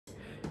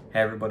Hey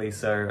everybody,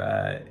 it's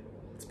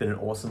been an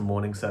awesome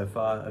morning so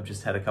far. I've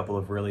just had a couple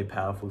of really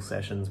powerful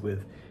sessions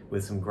with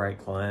some great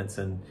clients,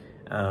 and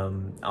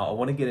I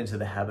want to get into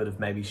the habit of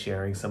maybe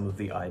sharing some of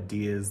the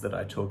ideas that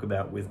I talk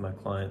about with my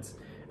clients.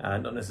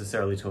 Not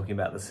necessarily talking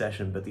about the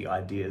session, but the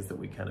ideas that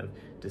we kind of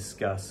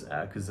discuss,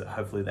 because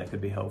hopefully that could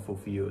be helpful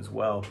for you as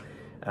well.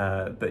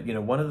 But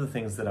one of the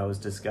things that I was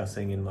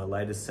discussing in my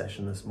latest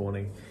session this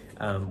morning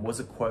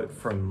was a quote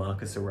from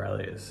Marcus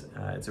Aurelius.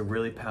 It's a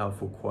really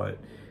powerful quote.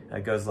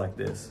 It goes like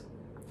this: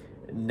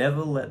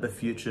 "Never let the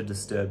future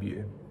disturb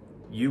you.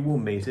 You will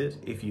meet it,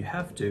 if you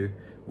have to,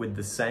 with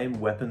the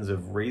same weapons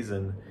of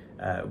reason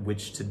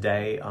which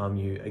today arm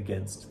you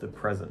against the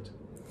present."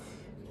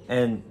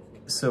 And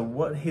so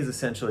what he's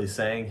essentially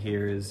saying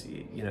here is,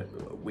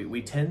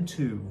 we tend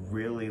to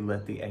really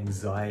let the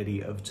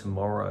anxiety of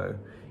tomorrow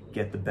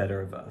get the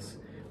better of us.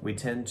 We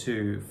tend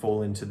to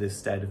fall into this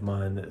state of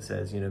mind that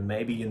says,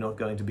 maybe you're not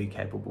going to be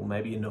capable,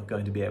 maybe you're not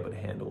going to be able to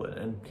handle it.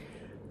 And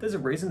there's a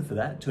reason for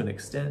that to an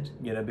extent,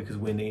 because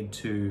we need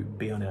to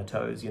be on our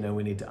toes.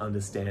 We need to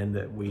understand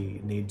that we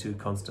need to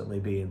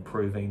constantly be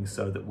improving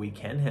so that we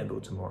can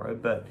handle tomorrow.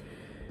 But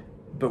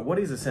what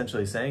he's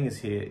essentially saying is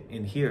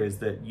here is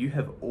that you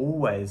have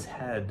always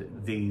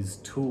had these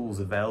tools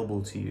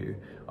available to you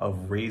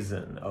of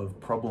reason, of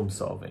problem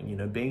solving,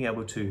 being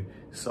able to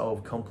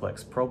solve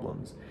complex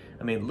problems.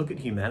 I mean, look at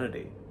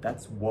humanity.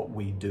 That's what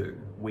we do.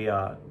 We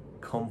are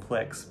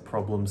complex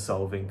problem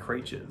solving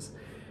creatures.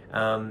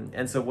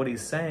 And so what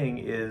he's saying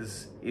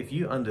is, if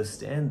you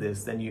understand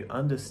this, then you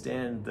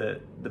understand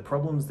that the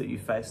problems that you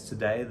face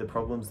today, the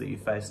problems that you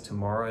face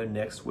tomorrow,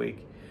 next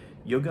week,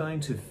 you're going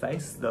to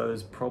face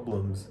those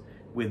problems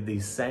with the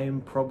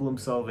same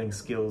problem-solving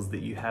skills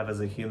that you have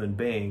as a human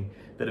being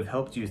that have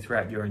helped you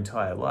throughout your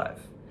entire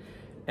life.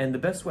 And the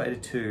best way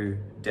to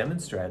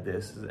demonstrate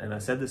this, and I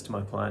said this to my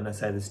client, I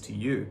say this to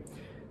you,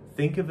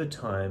 think of a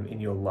time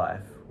in your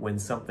life when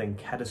something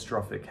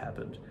catastrophic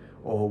happened,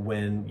 or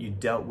when you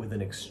dealt with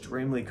an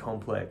extremely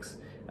complex,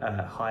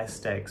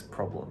 high-stakes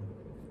problem.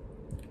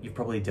 You've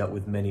probably dealt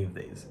with many of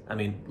these. I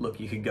mean, look,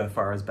 you could go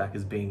far as back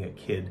as being a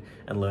kid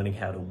and learning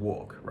how to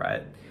walk,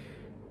 right?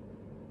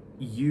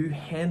 You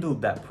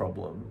handled that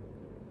problem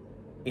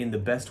in the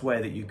best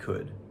way that you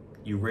could.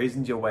 You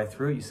reasoned your way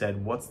through it. You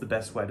said, what's the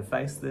best way to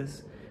face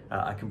this?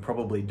 I can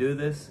probably do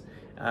this.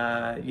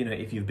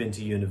 If you've been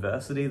to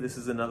university, this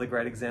is another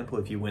great example.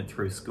 If you went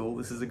through school,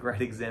 this is a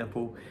great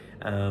example.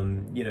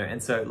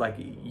 And so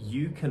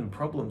you can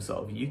problem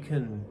solve. You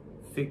can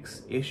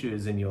fix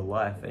issues in your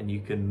life, and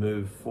you can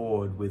move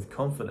forward with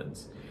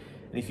confidence.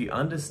 And if you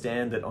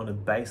understand that on a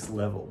base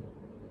level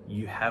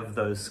you have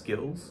those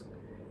skills,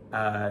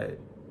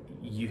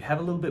 you have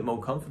a little bit more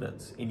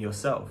confidence in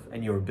yourself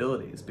and your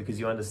abilities,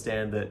 because you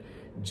understand that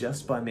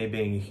just by me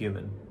being a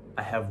human,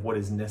 I have what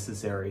is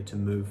necessary to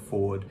move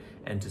forward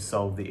and to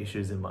solve the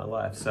issues in my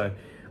life. So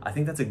I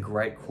think that's a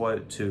great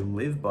quote to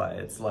live by.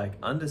 It's like,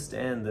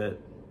 understand that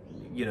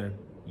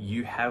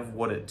you have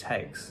what it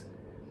takes.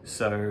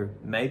 So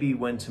maybe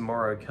when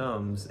tomorrow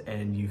comes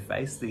and you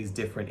face these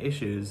different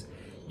issues,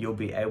 you'll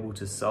be able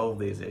to solve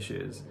these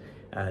issues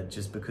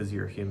just because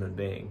you're a human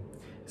being.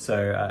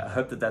 So I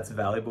hope that that's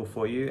valuable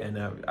for you, and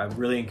I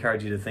really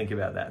encourage you to think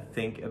about that.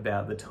 Think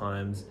about the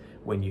times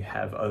when you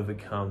have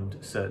overcome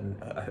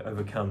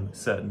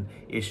certain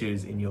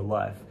issues in your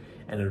life,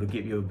 and it'll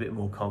give you a bit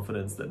more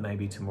confidence that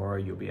maybe tomorrow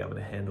you'll be able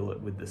to handle it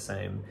with the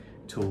same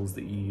tools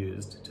that you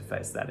used to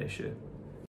face that issue.